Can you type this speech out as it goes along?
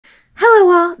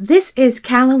this is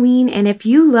Halloween, and if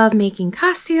you love making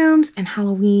costumes and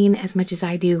Halloween as much as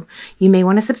I do, you may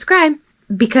want to subscribe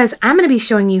because I'm going to be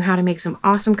showing you how to make some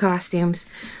awesome costumes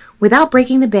without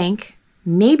breaking the bank,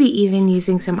 maybe even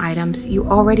using some items you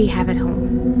already have at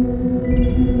home.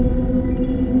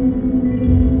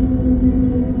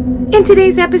 In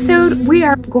today's episode, we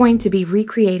are going to be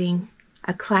recreating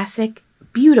a classic,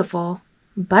 beautiful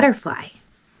butterfly.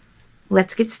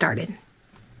 Let's get started.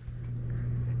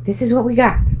 This is what we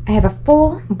got. I have a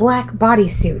full black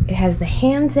bodysuit. It has the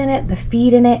hands in it, the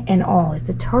feet in it, and all. It's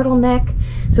a turtleneck,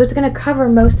 so it's going to cover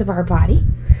most of our body.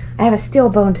 I have a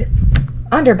steel-boned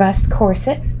underbust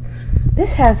corset.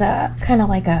 This has a kind of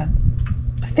like a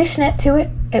fishnet to it.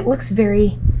 It looks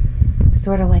very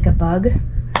sort of like a bug,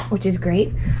 which is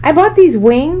great. I bought these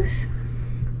wings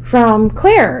from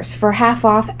Claire's for half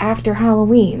off after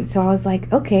Halloween, so I was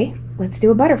like, okay, let's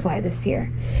do a butterfly this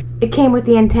year. It came with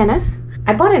the antennas.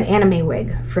 I bought an anime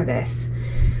wig for this.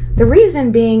 The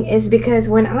reason being is because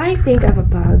when I think of a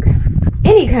bug,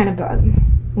 any kind of bug,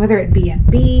 whether it be a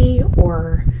bee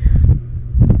or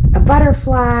a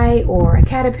butterfly or a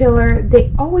caterpillar,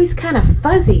 they always kind of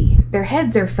fuzzy. Their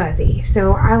heads are fuzzy.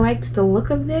 So I liked the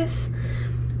look of this.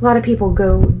 A lot of people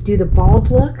go do the bald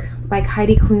look, like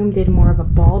Heidi Klum did more of a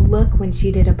bald look when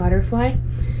she did a butterfly.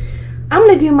 I'm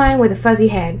going to do mine with a fuzzy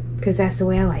head because that's the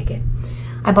way I like it.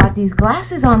 I bought these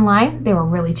glasses online. They were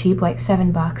really cheap, like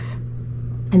 $7.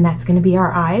 And that's going to be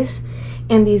our eyes.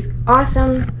 And these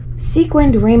awesome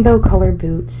sequined rainbow color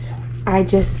boots. I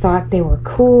just thought they were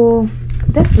cool.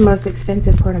 That's the most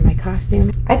expensive part of my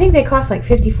costume. I think they cost like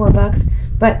 $54,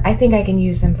 but I think I can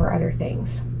use them for other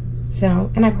things.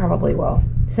 So, and I probably will.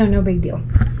 So no big deal.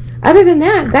 Other than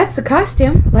that, that's the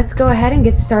costume. Let's go ahead and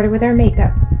get started with our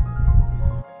makeup.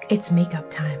 It's makeup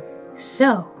time.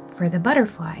 So, for the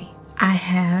butterfly, I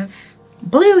have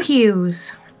blue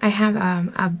hues. I have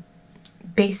a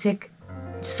basic,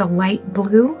 just a light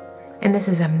blue, and this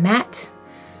is a matte,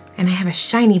 and I have a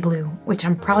shiny blue, which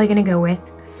I'm probably gonna go with.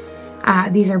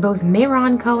 These are both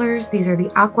Mayron colors. These are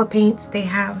the aqua paints they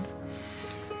have.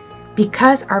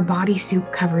 Because our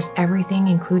bodysuit covers everything,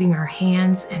 including our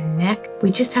hands and neck, we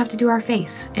just have to do our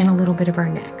face and a little bit of our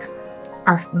neck.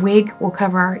 Our wig will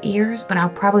cover our ears, but I'll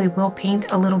probably will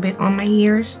paint a little bit on my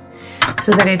ears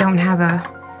so that I don't have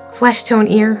a flesh tone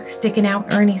ear sticking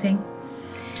out or anything.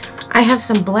 I have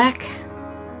some black.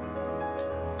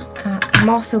 I'm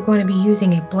also going to be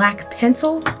using a black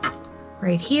pencil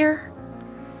right here.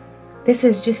 This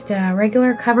is just a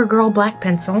regular CoverGirl black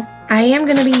pencil. I am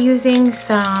going to be using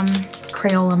some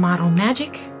Crayola Model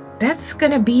Magic. That's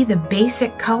going to be the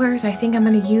basic colors I think I'm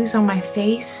going to use on my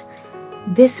face.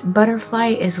 This butterfly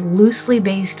is loosely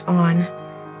based on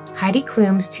Heidi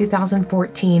Klum's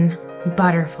 2014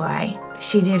 butterfly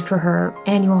she did for her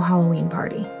annual Halloween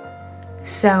party.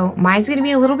 So mine's going to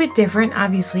be a little bit different.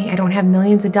 Obviously, I don't have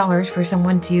millions of dollars for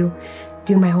someone to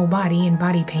do my whole body in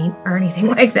body paint or anything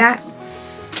like that,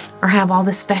 or have all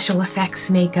the special effects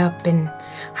makeup. And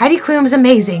Heidi Klum's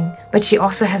amazing, but she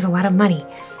also has a lot of money.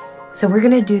 So we're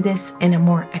going to do this in a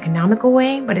more economical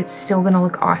way, but it's still going to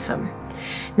look awesome.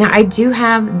 Now, I do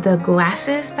have the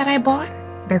glasses that I bought.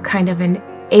 They're kind of an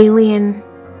alien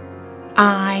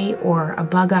eye or a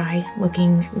bug eye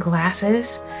looking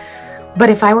glasses. But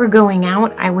if I were going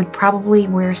out, I would probably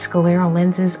wear scleral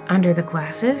lenses under the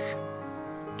glasses.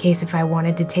 In case if I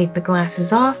wanted to take the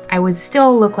glasses off, I would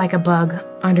still look like a bug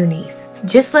underneath.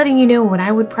 Just letting you know what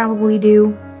I would probably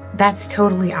do. That's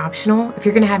totally optional. If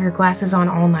you're going to have your glasses on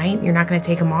all night, you're not going to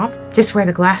take them off, just wear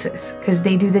the glasses because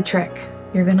they do the trick.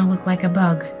 You're going to look like a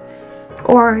bug.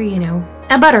 Or, you know,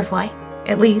 a butterfly,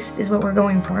 at least, is what we're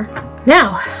going for.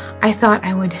 Now, I thought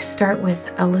I would start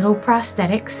with a little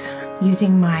prosthetics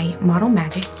using my Model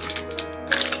Magic.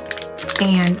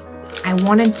 And I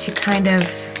wanted to kind of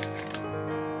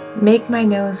make my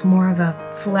nose more of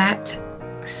a flat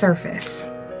surface.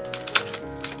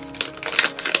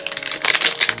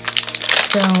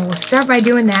 So we'll start by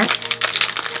doing that.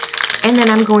 And then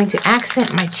I'm going to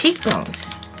accent my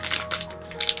cheekbones,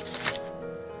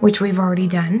 which we've already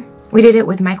done. We did it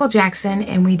with Michael Jackson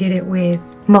and we did it with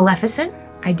Maleficent.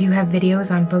 I do have videos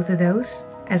on both of those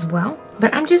as well.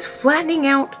 But I'm just flattening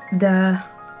out the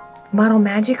Model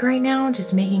Magic right now,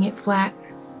 just making it flat,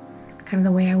 kind of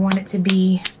the way I want it to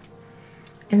be.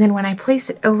 And then when I place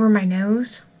it over my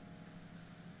nose,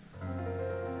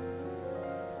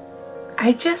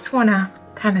 I just want to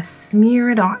kind of smear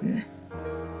it on.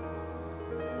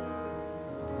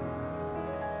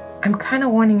 I'm kind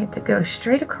of wanting it to go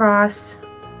straight across,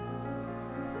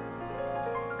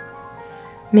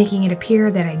 making it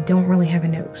appear that I don't really have a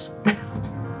nose.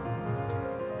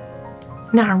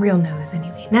 Not a real nose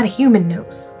anyway. Not a human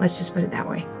nose. Let's just put it that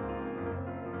way.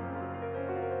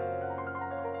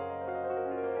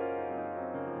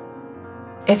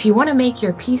 If you want to make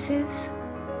your pieces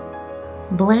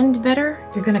blend better,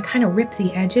 you're going to kind of rip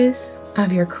the edges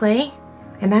of your clay,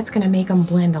 and that's going to make them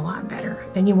blend a lot better.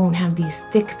 Then you won't have these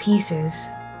thick pieces.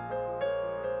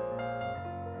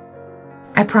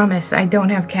 I promise I don't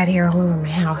have cat hair all over my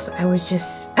house. I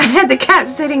had the cat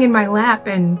sitting in my lap,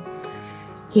 and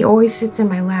he always sits in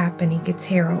my lap and he gets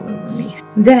hair all over me.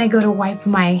 Then I go to wipe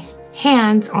my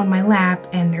hands on my lap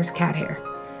and there's cat hair,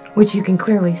 which you can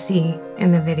clearly see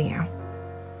in the video.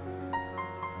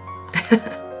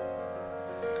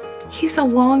 He's a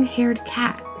long-haired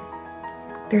cat.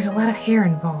 There's a lot of hair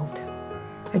involved.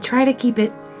 I try to keep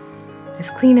it as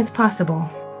clean as possible.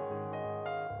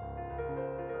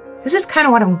 This is kind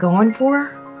of what I'm going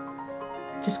for.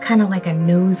 Just kind of like a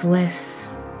noseless,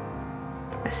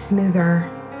 a smoother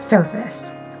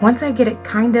surface. Once I get it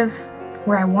kind of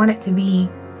where I want it to be,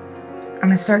 I'm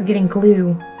gonna start getting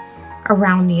glue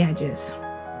around the edges.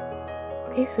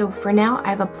 Okay, so for now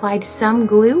I've applied some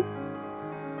glue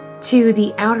to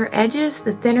the outer edges,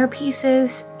 the thinner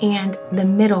pieces, and the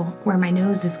middle where my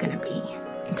nose is gonna be,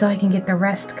 until I can get the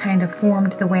rest kind of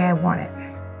formed the way I want it.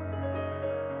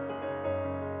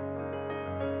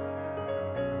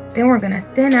 Then we're gonna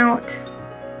thin out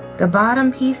the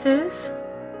bottom pieces.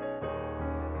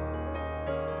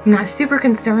 I'm not super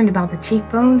concerned about the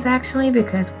cheekbones actually,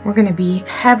 because we're gonna be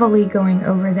heavily going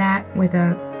over that with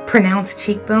a pronounced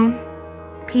cheekbone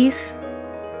piece.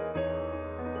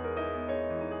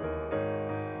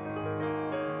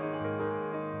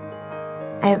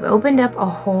 I've opened up a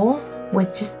hole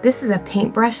with this is a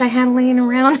paintbrush I had laying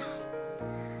around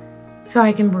so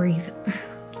I can breathe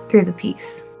through the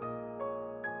piece.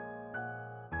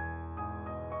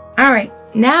 Alright,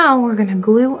 now we're gonna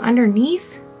glue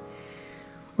underneath.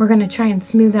 We're gonna try and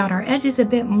smooth out our edges a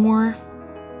bit more.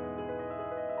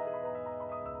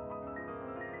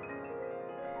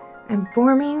 I'm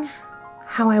forming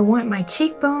how I want my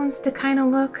cheekbones to kind of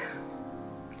look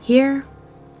here.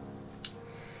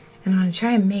 And I'm gonna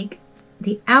try and make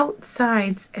the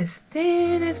outsides as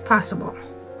thin as possible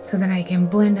so that I can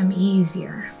blend them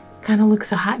easier. Kind of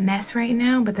looks a hot mess right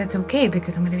now, but that's okay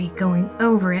because I'm gonna be going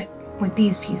over it with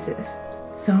these pieces.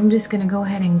 So I'm just gonna go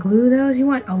ahead and glue those. You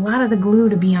want a lot of the glue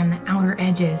to be on the outer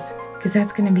edges because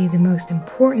that's gonna be the most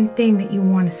important thing that you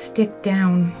want to stick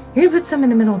down. You're gonna put some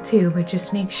in the middle too, but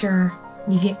just make sure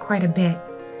you get quite a bit,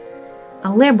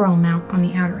 a liberal amount on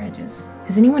the outer edges.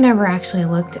 Has anyone ever actually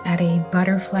looked at a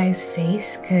butterfly's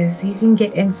face? Because you can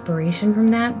get inspiration from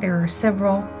that. There are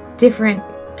several different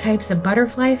types of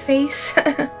butterfly face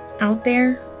out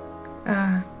there.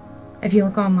 If you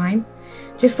look online,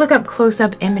 just look up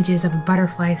close-up images of a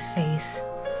butterfly's face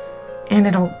and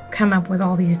it'll come up with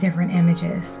all these different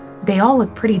images. They all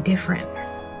look pretty different.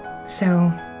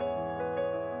 So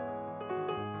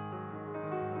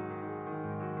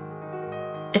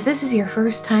if this is your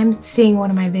first time seeing one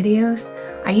of my videos,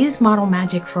 I use Model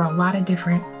Magic for a lot of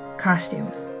different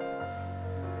costumes.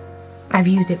 I've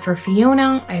used it for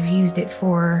Fiona, I've used it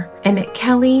for Emmett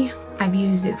Kelly, I've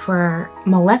used it for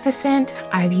Maleficent,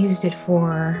 I've used it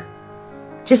for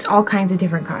just all kinds of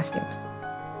different costumes.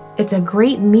 It's a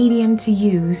great medium to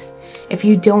use if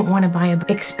you don't want to buy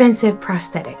expensive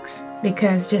prosthetics,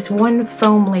 because just one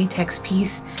foam latex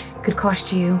piece could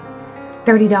cost you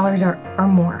 $30 or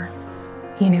more.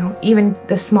 You know, even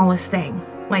the smallest thing,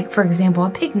 like for example, a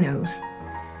pig nose.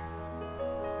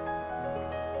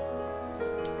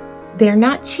 They're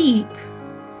not cheap,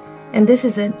 and this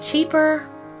is a cheaper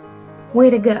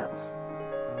way to go.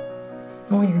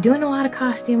 And when you're doing a lot of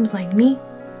costumes like me,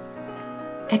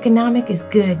 economic is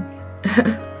good.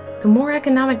 The more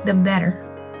economic, the better.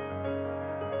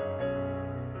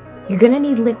 You're gonna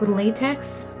need liquid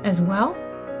latex as well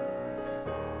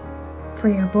for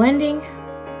your blending.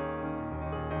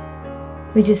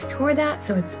 We just tore that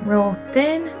so it's real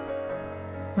thin.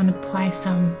 I'm gonna apply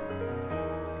some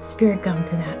spirit gum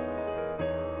to that.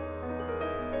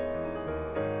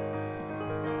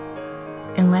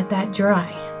 And let that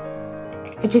dry.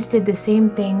 I just did the same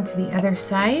thing to the other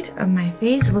side of my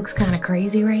face. It looks kind of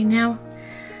crazy right now,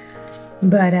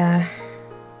 but I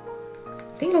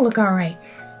think it'll look all right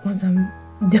once I'm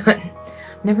done.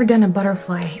 I've never done a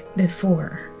butterfly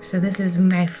before, so this is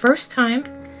my first time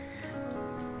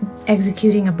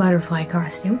executing a butterfly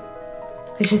costume.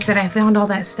 It's just that I found all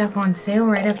that stuff on sale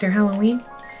right after Halloween,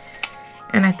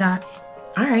 and I thought,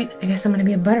 all right, I guess I'm gonna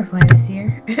be a butterfly this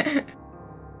year.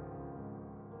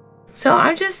 So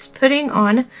I'm just putting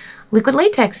on liquid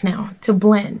latex now to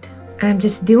blend. And I'm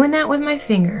just doing that with my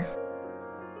finger.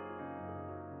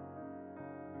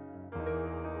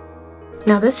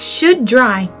 Now this should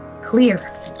dry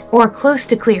clear or close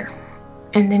to clear.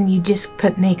 And then you just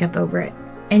put makeup over it.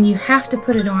 And you have to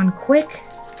put it on quick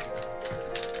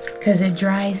because it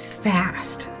dries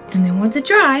fast. And then once it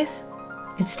dries,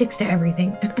 it sticks to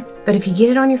everything. But if you get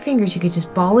it on your fingers, you could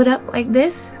just ball it up like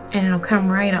this and it'll come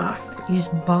right off. You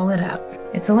just ball it up.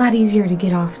 It's a lot easier to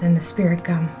get off than the spirit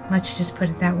gum. Let's just put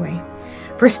it that way.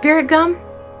 For spirit gum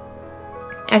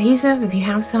adhesive, if you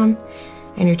have some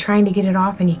and you're trying to get it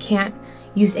off and you can't,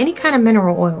 use any kind of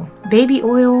mineral oil. Baby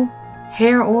oil,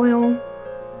 hair oil,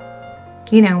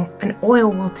 you know, an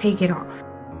oil will take it off.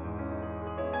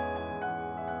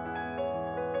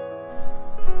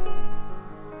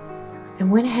 I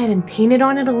went ahead and painted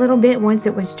on it a little bit once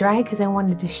it was dry because I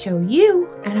wanted to show you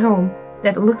at home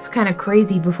that it looks kind of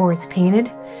crazy before it's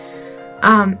painted.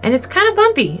 And it's kind of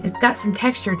bumpy. It's got some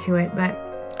texture to it,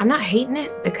 but I'm not hating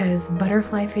it because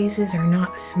butterfly faces are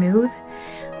not smooth.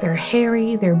 They're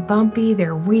hairy, they're bumpy,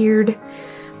 they're weird.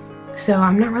 So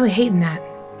I'm not really hating that.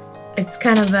 It's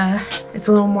kind of it's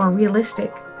a little more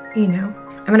realistic, you know.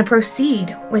 I'm gonna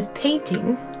proceed with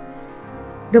painting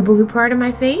the blue part of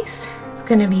my face. It's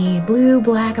gonna be blue,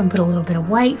 black, and put a little bit of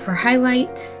white for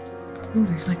highlight. Ooh,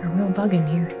 there's like a real bug in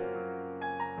here.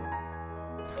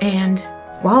 And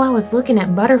while I was looking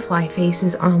at butterfly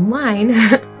faces online,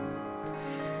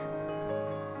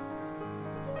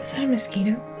 is that a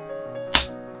mosquito?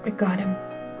 I got him.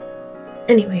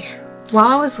 Anyway, while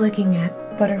I was looking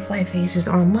at butterfly faces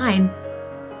online,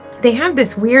 they have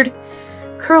this weird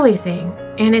curly thing,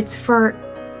 and it's for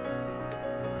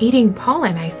eating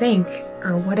pollen, I think,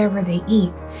 or whatever they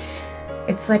eat.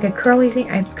 It's like a curly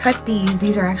thing. I've cut these.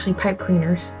 These are actually pipe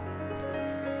cleaners.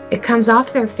 It comes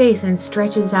off their face and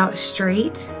stretches out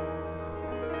straight,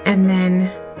 and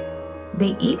then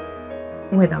they eat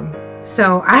with them.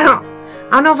 So I don't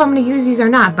know if I'm going to use these or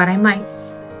not, but I might.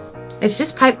 It's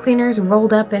just pipe cleaners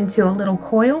rolled up into a little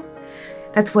coil.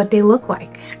 That's what they look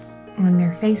like on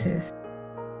their faces.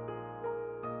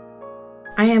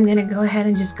 I am going to go ahead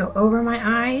and just go over my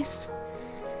eyes.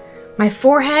 My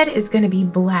forehead is going to be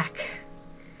black,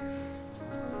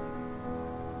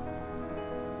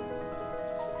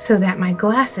 so that my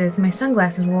glasses, my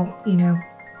sunglasses will, you know,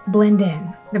 blend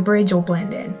in. The bridge will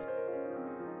blend in.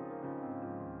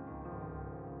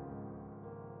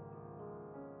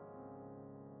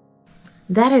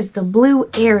 That is the blue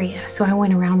area. So I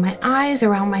went around my eyes,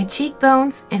 around my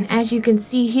cheekbones, and as you can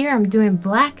see here, I'm doing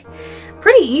black.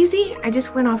 Pretty easy. I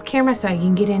just went off camera so I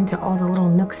can get into all the little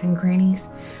nooks and crannies.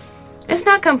 It's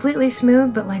not completely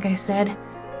smooth, but like I said,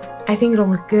 I think it'll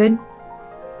look good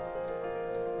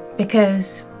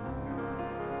because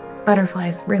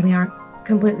butterflies really aren't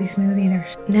completely smooth either.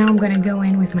 Now I'm going to go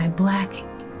in with my black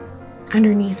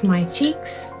underneath my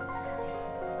cheeks,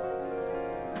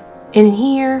 in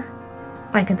here,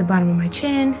 like at the bottom of my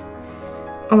chin,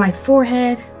 on my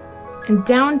forehead, and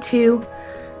down to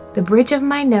the bridge of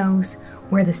my nose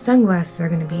where the sunglasses are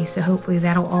going to be. So hopefully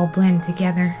that'll all blend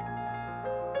together.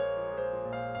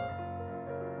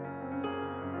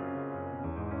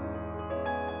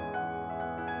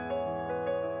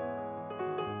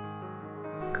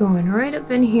 Going right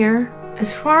up in here,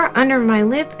 as far under my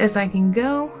lip as I can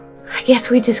go. I guess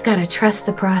we just gotta trust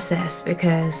the process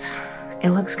because it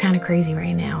looks kind of crazy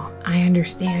right now. I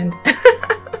understand.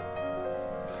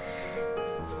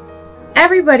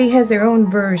 Everybody has their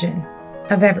own version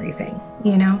of everything,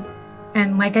 you know?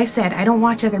 And like I said, I don't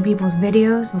watch other people's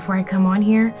videos before I come on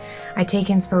here. I take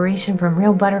inspiration from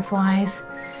real butterflies,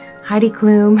 Heidi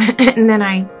Klum, and then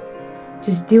I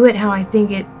just do it how I think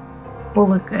it will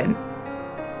look good.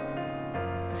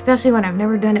 Especially when I've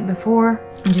never done it before.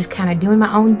 I'm just kind of doing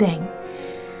my own thing.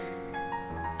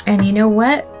 And you know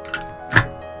what?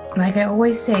 Like I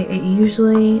always say, it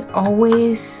usually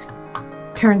always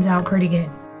turns out pretty good.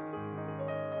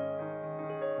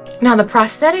 Now the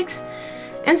prosthetics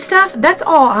and stuff, that's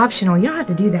all optional. You don't have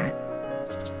to do that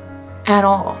at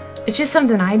all. It's just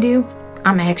something I do.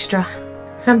 I'm extra.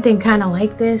 Something kind of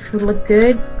like this would look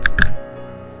good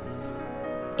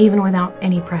even without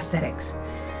any prosthetics.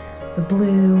 The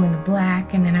blue and the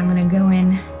black, and then I'm gonna go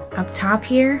in up top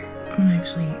here. I'm gonna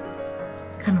actually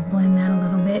kind of blend that a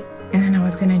little bit, and then I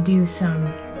was gonna do some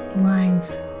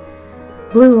lines,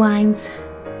 blue lines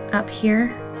up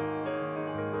here.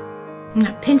 I'm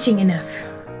not pinching enough.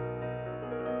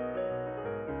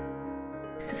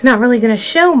 It's not really gonna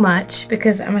show much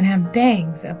because I'm gonna have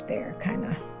bangs up there, kind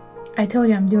of. I told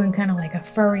you I'm doing kind of like a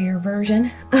furrier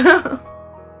version.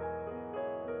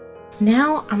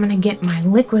 Now I'm gonna get my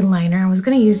liquid liner. I was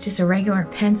gonna use just a regular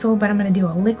pencil, but I'm gonna do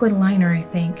a liquid liner, I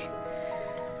think,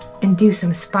 and do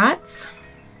some spots,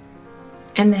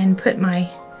 and then put my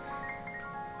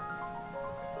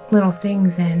little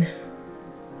things in.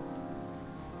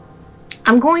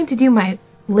 I'm going to do my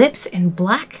lips in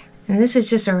black, and this is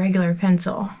just a regular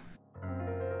pencil.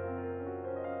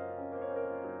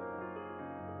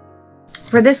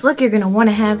 For this look, you're going to want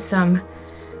to have some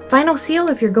Final Seal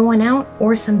if you're going out,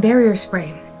 or some barrier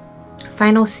spray.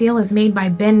 Final Seal is made by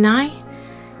Ben Nye,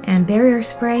 and barrier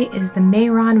spray is the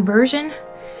Mayron version,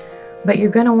 but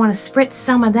you're going to want to spritz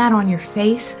some of that on your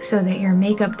face so that your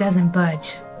makeup doesn't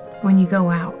budge when you go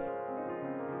out.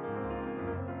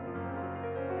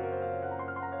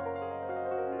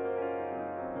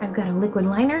 I've got a liquid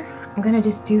liner. I'm going to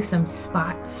just do some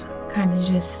spots, kind of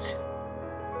just...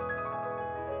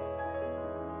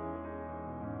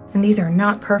 And these are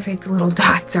not perfect little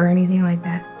dots or anything like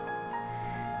that.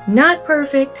 Not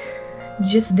perfect,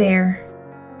 just there.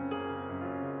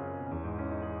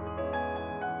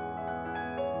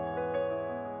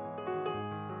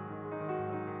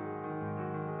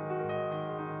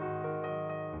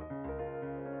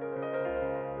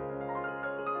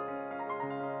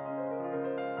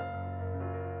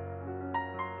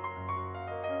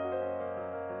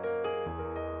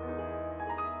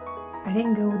 I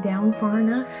didn't go down far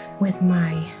enough with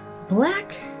my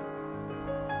black.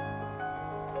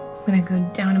 I'm gonna go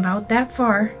down about that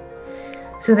far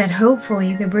so that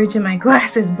hopefully the bridge of my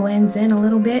glasses blends in a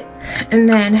little bit. And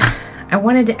then I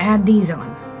wanted to add these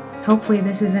on. Hopefully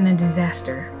this isn't a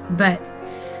disaster, but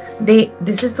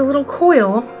this is the little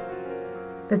coil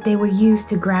that they will use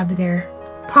to grab their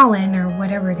pollen or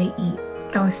whatever they eat.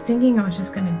 I was thinking I was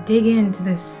just gonna dig into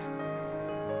this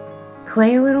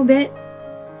clay a little bit.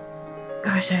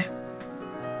 Gosh, I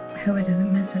hope it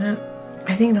doesn't mess it up.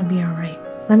 I think it'll be all right.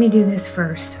 Let me do this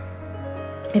first.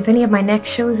 If any of my neck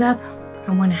shows up,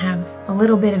 I want to have a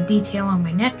little bit of detail on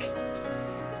my neck.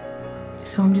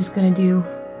 So I'm just going to do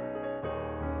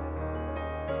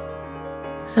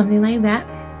something like that.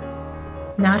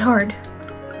 Not hard,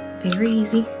 very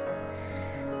easy.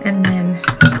 And then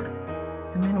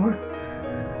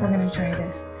we're going to try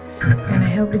this. And I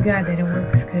hope to God that it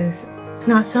works, because it's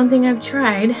not something I've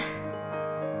tried.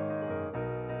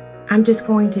 I'm just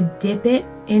going to dip it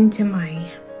into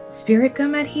my spirit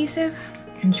gum adhesive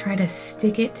and try to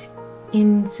stick it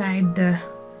inside the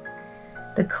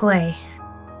clay.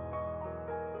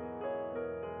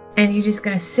 And you're just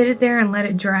gonna sit it there and let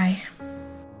it dry.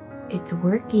 It's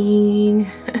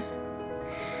working.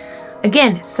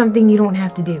 Again, it's something you don't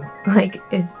have to do. Like,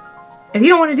 if you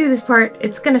don't want to do this part,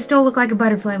 it's gonna still look like a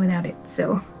butterfly without it,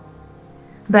 so.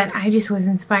 But I just was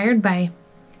inspired by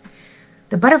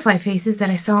the butterfly faces that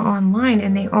I saw online,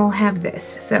 and they all have this,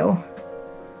 so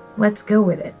let's go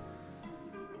with it.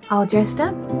 All dressed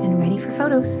up and ready for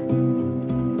photos.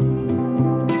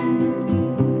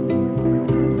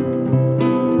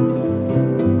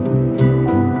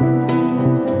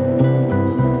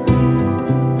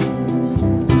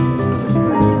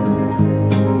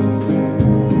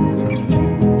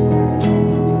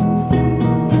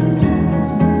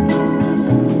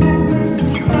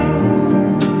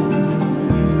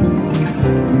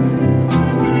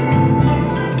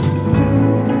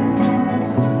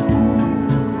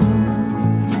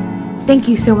 Thank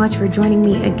you so much for joining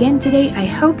me again today. I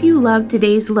hope you loved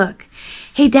today's look.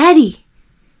 Hey, Daddy,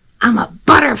 I'm a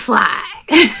butterfly.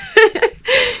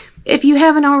 If you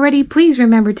haven't already, please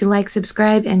remember to like,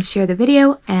 subscribe, and share the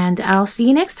video, and I'll see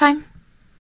you next time.